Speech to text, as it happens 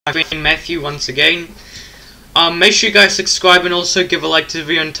I've been Matthew once again. Make sure you guys subscribe and also give a like to the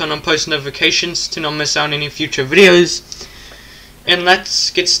video and turn on post notifications to not miss out on any future videos. And let's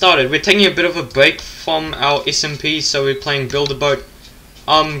get started. We're taking a bit of a break from our SMP, so we're playing Build-A-Boat.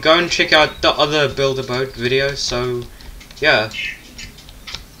 Go and check out the other Build-A-Boat video, so yeah.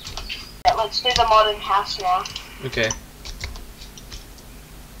 Let's do the modern house now. Okay.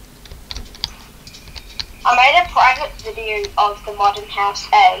 I made a private video of the modern house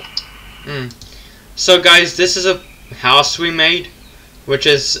A. So guys, this is a house we made, which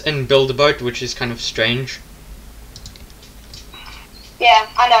is in Build-A-Boat, which is kind of strange. Yeah,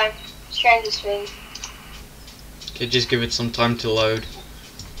 I know. Strangest thing. Okay, just give it some time to load.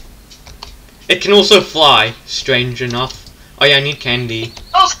 It can also fly, strange enough. Oh yeah, I need candy.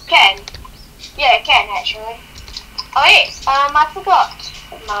 Also can. Yeah, it can actually. Oh yes, I forgot.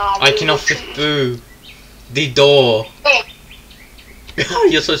 I cannot fit through the door.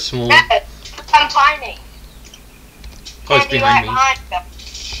 You're so small. No, I'm tiny. Oh, it's behind me.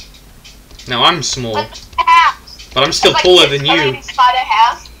 Now I'm small, but I'm still taller than you. Inside a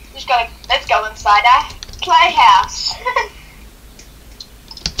house. Just going. Let's go inside our playhouse.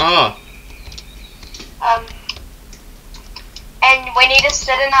 Ah. And we need to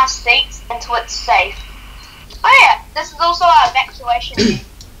sit in our seats until it's safe. Oh yeah, this is also our evacuation room.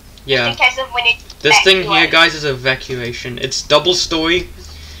 Yeah. Just in case if we need to This thing here, evacuate. guys, is evacuation. It's double story.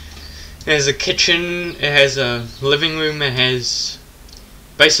 It has a kitchen. It has a living room. It has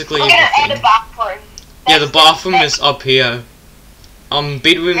basically We're gonna add everything. a bathroom. Yeah, the bathroom That's- is up here.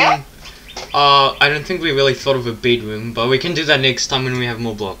 Bedroom. Really? I don't think we really thought of a bedroom, but we can do that next time when we have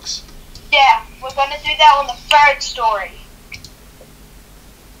more blocks. Yeah, we're gonna do that on the third story.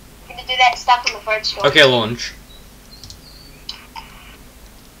 We're gonna do that stuff on the third story. Okay, launch.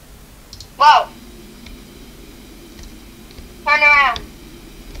 Whoa. Turn around.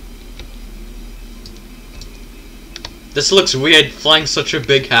 This looks weird, flying such a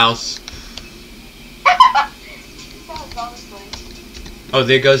big house. Oh,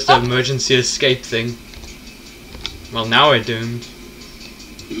 there goes the emergency escape thing. Well, now we're doomed.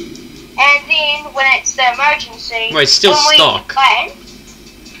 And then when it's the emergency, Wait, it's still when stuck. We land,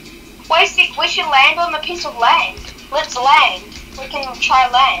 we should land on a piece of land. Let's land. We can try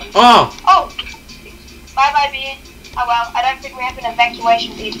land. Oh! Oh, bye bye bed. Oh well, I don't think we have an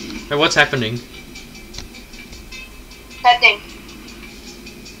evacuation bed. Wait, what's happening? Nothing.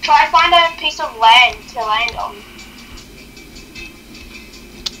 Try find a piece of land to land on.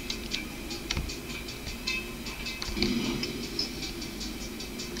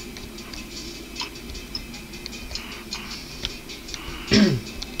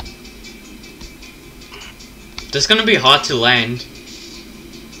 This is gonna be hard to land.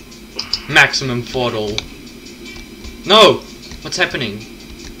 Maximum throttle. No! What's happening?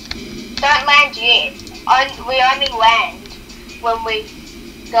 Don't land yet. We only land when we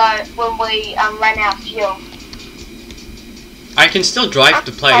run out of fuel. I can still drive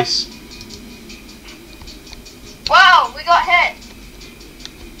the place. Whoa, we got hit.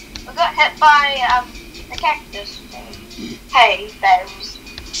 We got hit by the cactus thing. Hey, bears.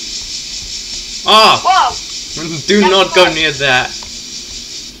 Ah! Whoa! Do not go near that.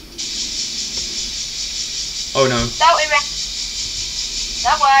 Oh no. That way, man.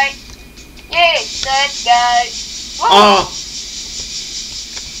 That way. Yes, let's go. Whoa. Oh!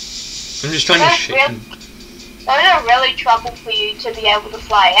 I'm just trying to That's shit. Those are really trouble for you to be able to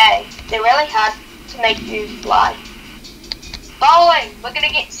fly, eh? They're really hard to make you fly. Bowling! We're gonna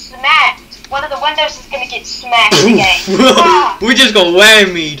get smacked. One of the windows is gonna get smashed again. Ah. We just got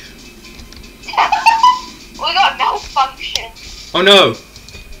whammied. We got malfunction. Oh no.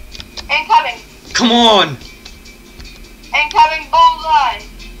 Incoming. Come on. Incoming bullseye.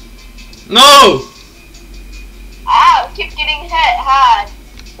 No! Ow, keep getting hit hard.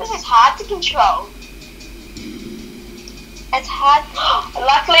 This is hard to control. It's hard.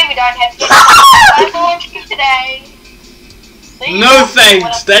 Luckily we don't have to get launching today. See, No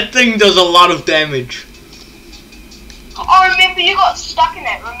thanks. That thing does a lot of damage. Oh, remember you got stuck in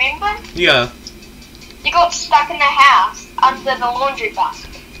it, remember? Yeah. You got stuck in the house under the laundry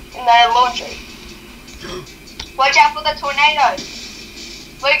basket. In the laundry. Watch out for the tornadoes.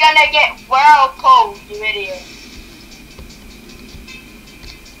 We're gonna get whirlpooled, you idiot.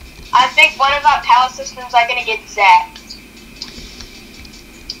 I think one of our power systems are gonna get zapped.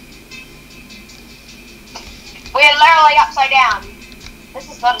 We're literally upside down. This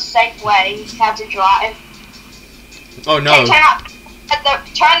is not a safe way how to drive. Oh no. Okay,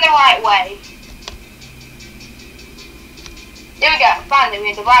 turn the right way. There we go, finally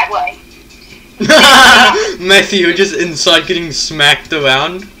we're the right way. Matthew, you're just inside getting smacked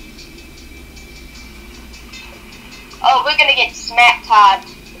around. Oh, we're gonna get smacked hard.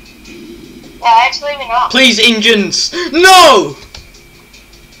 No, actually we're not. Please, engines! No!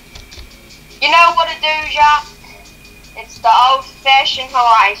 You know what to do, Jacques? It's the old-fashioned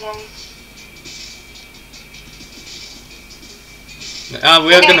Horizon.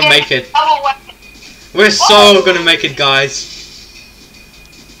 We're gonna make it. Double weapon. We're so gonna make it, guys.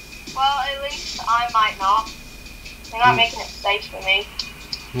 Well, at least I might not. They're not making it safe for me.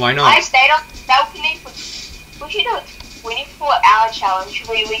 Why I not? stayed on the balcony for... We should do a 24-hour challenge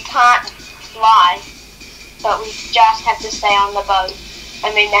where we can't fly, but we just have to stay on the boat.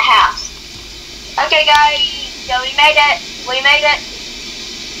 I mean the house. Okay guys, so we made it. We made it.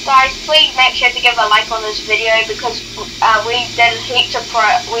 Guys, please make sure to give a like on this video because we did heaps of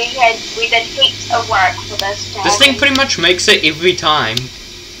we did heaps of work for this. This thing pretty much makes it every time.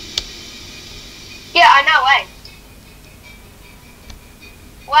 Yeah, I know, eh?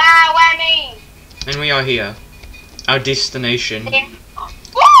 Wow, whammy! And we are here. Our destination. Woo!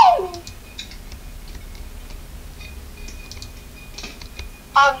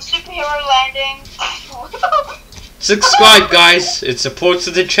 Superhero landing. Subscribe, guys. It supports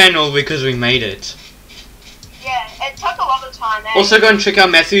the channel because we made it. Yeah, it took a lot of time. Eh? Also, go and check out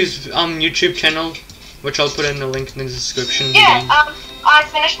Matthew's YouTube channel, which I'll put in the link in the description. Yeah, again. I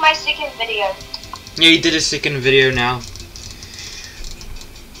finished my second video. Yeah, he did a second video now.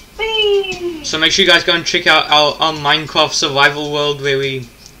 Whee! So make sure you guys go and check out our Minecraft survival world where we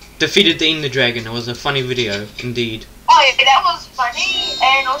defeated the Ender Dragon. It was a funny video, indeed. Oh yeah, that was funny,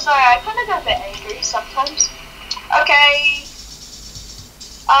 and also I kind of got a bit angry sometimes. Okay.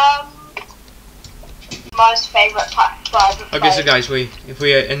 Most favorite private. Okay, so guys, if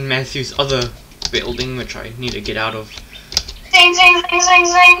we are in Matthew's other building, which I need to get out of. Zing, zing, zing, zing,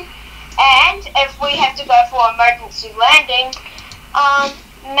 zing. And if we have to go for emergency landing,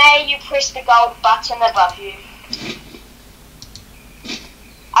 may you press the gold button above you.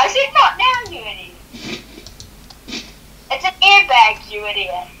 I said not now, you idiot. It's an airbag, you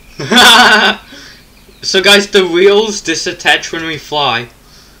idiot. So guys, the wheels disattach when we fly.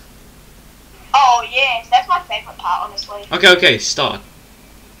 Oh yes, that's my favorite part, honestly. Okay, start.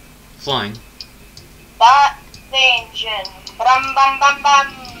 Flying. Start the engine. Bum bum bum bum.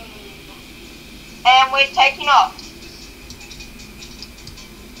 And we're taking off.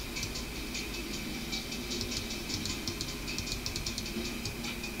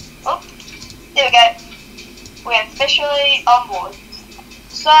 Oh, there we go. We're officially on board.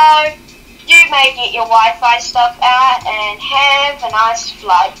 So, you may get your Wi-Fi stuff out and have a nice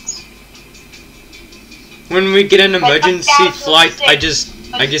flight. When we get an emergency down to flight, the I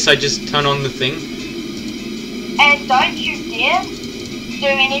guess I just turn on the thing. And don't you dare do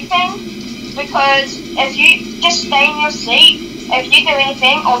anything, because if you just stay in your seat, if you do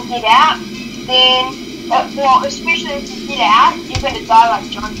anything or get out, then, well, especially if you get out, you're going to die like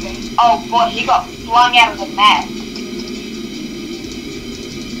John Tree. Oh boy, he got flung out of the map.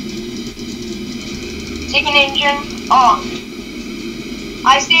 Second engine on.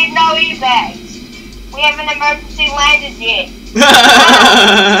 I said no airbags. We haven't emergency landed yet. Take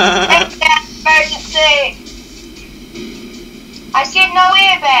that emergency. I said no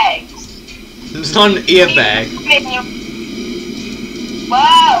airbags. It's not an airbag.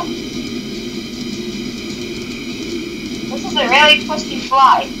 Wow. This is a really twisty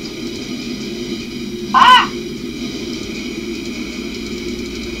flight. Ah!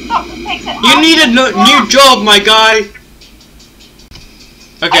 Stop, this makes it You hard. need a new job, my guy.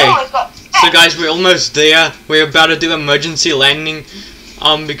 Okay. I always got So guys, we're almost there. We're about to do emergency landing,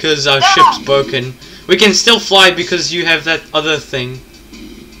 because our ship's broken. We can still fly because you have that other thing.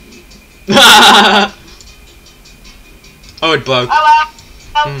 Oh, it broke. Oh well,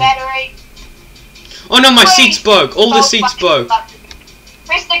 no battery. Oh no, my seat's broke. All the seats broke.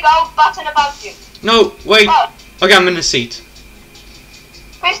 Press the gold button above you. No, wait. Oh, Okay, I'm in the seat.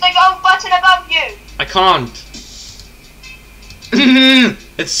 press the gold button above you. I can't.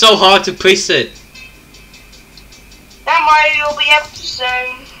 It's so hard to press it. Don't worry, you'll be able to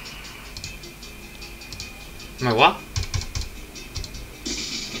soon. My what?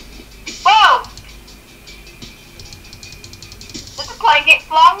 Whoa! Did the plane get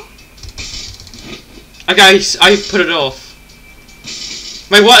flung? Okay, I put it off.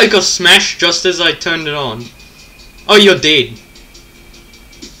 My what? It got smashed just as I turned it on. Oh, you're dead.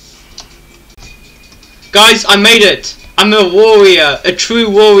 Guys, I made it. I'm a warrior, a true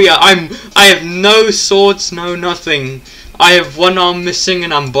warrior. I have no swords, no nothing. I have one arm missing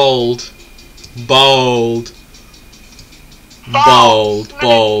and I'm bald. Bold. Bold,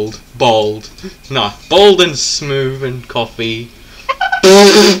 bold, bold. Nah, bold and smooth and coffee.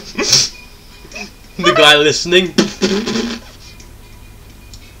 The guy listening.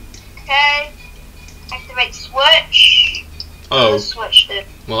 Okay. Activate switch. Oh. Switched it.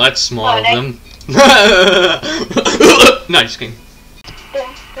 Well, that's smart of them. No, just kidding.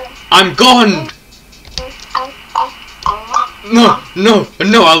 I'm gone! No, no,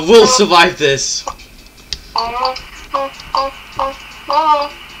 no, I will survive this.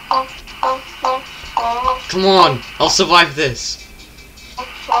 Come on, I'll survive this.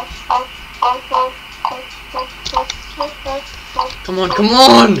 Come on, come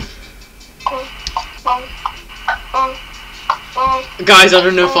on! Guys, I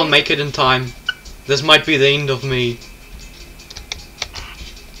don't know if I'll make it in time. This might be the end of me.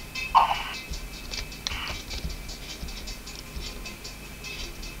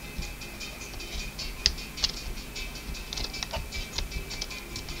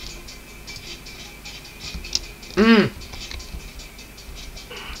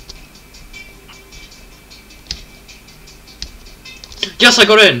 Yes, I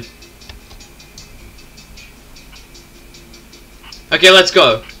got in. Okay, let's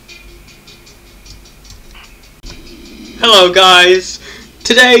go. Hello, guys.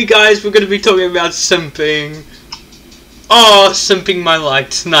 Today, guys, we're going to be talking about simping. Oh, simping my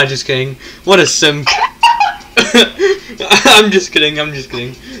light. Nah, just kidding. What a simp. I'm just kidding, I'm just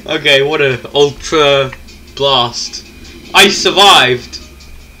kidding. Okay, what a ultra blast. I survived.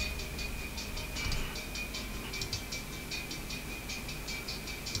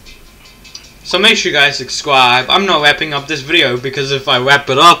 So make sure you guys subscribe. I'm not wrapping up this video because if I wrap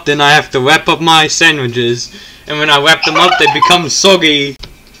it up, then I have to wrap up my sandwiches. And when I wrap them up, they become soggy.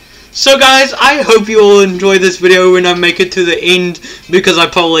 So guys, I hope you all enjoy this video when I make it to the end, because I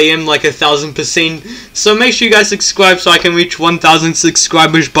probably am like 1000%. So make sure you guys subscribe so I can reach 1000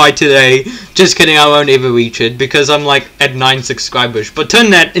 subscribers by today. Just kidding, I won't ever reach it because I'm like at 9 subscribers. But turn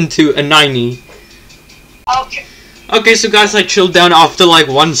that into a 90. Okay. Okay, so guys, I chilled down after like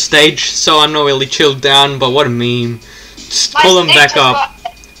one stage, so I'm not really chilled down, but what a meme. Just pull them back up.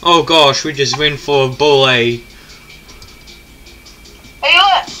 Oh gosh, we just went for a bull A. Hey,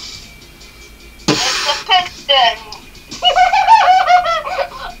 look! It's a piston!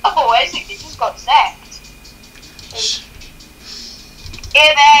 Oh, I think they just got sacked.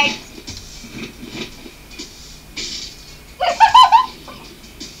 Airbag!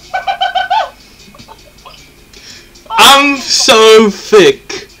 I'm so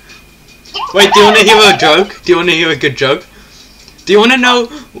thick. Wait, do you want to hear a joke? Do you want to hear a good joke? Do you want to know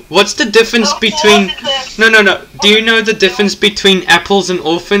what's the difference between... No. Do you know the difference between apples and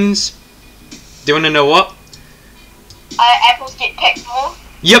orphans? Do you want to know what? Apples get picked more?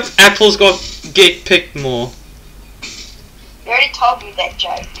 Yep, apples get picked more. You already told me that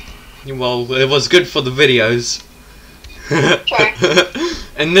joke. Well, it was good for the videos. True.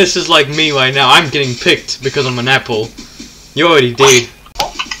 And this is like me right now. I'm getting picked because I'm an apple. You already did.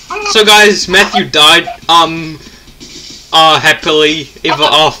 So guys, Matthew died. Happily ever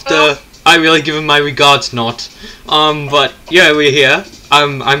after. I really give him my regards, not. But yeah, we're here.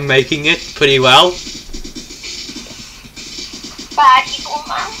 I'm making it pretty well.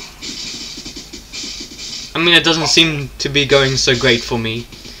 I mean, it doesn't seem to be going so great for me.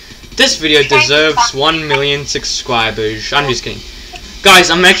 This video deserves 1 million subscribers. I'm just kidding.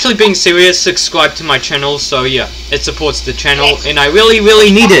 Guys, I'm actually being serious. Subscribe to my channel, so yeah, it supports the channel, and I really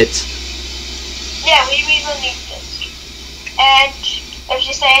need it. Yeah, we really need this. And if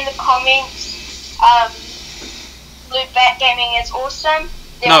you say in the comments, Loot Bat Gaming is awesome,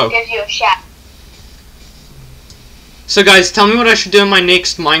 then I'll give you a shout. So guys, tell me what I should do in my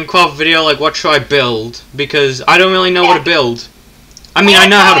next Minecraft video, like what should I build? Because I don't really know what to build. I mean, I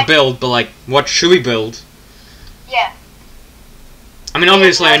know how to build, but like, what should we build? Yeah. I mean,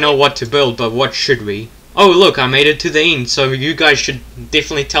 obviously I know what to build, but what should we? Oh, look, I made it to the end, so you guys should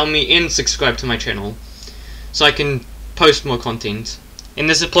definitely tell me and subscribe to my channel, so I can post more content. And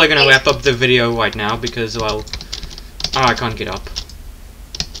this is probably going to wrap up the video right now, because, well, oh, I can't get up.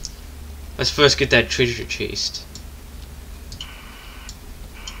 Let's first get that treasure chest.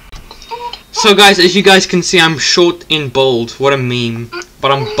 So guys, as you guys can see, I'm short and bold. What a meme.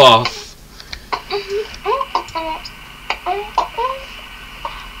 But I'm buff.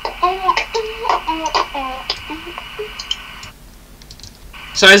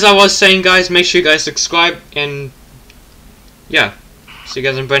 So as I was saying, guys, make sure you guys subscribe, and yeah, see you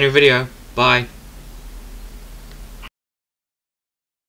guys in a brand new video. Bye.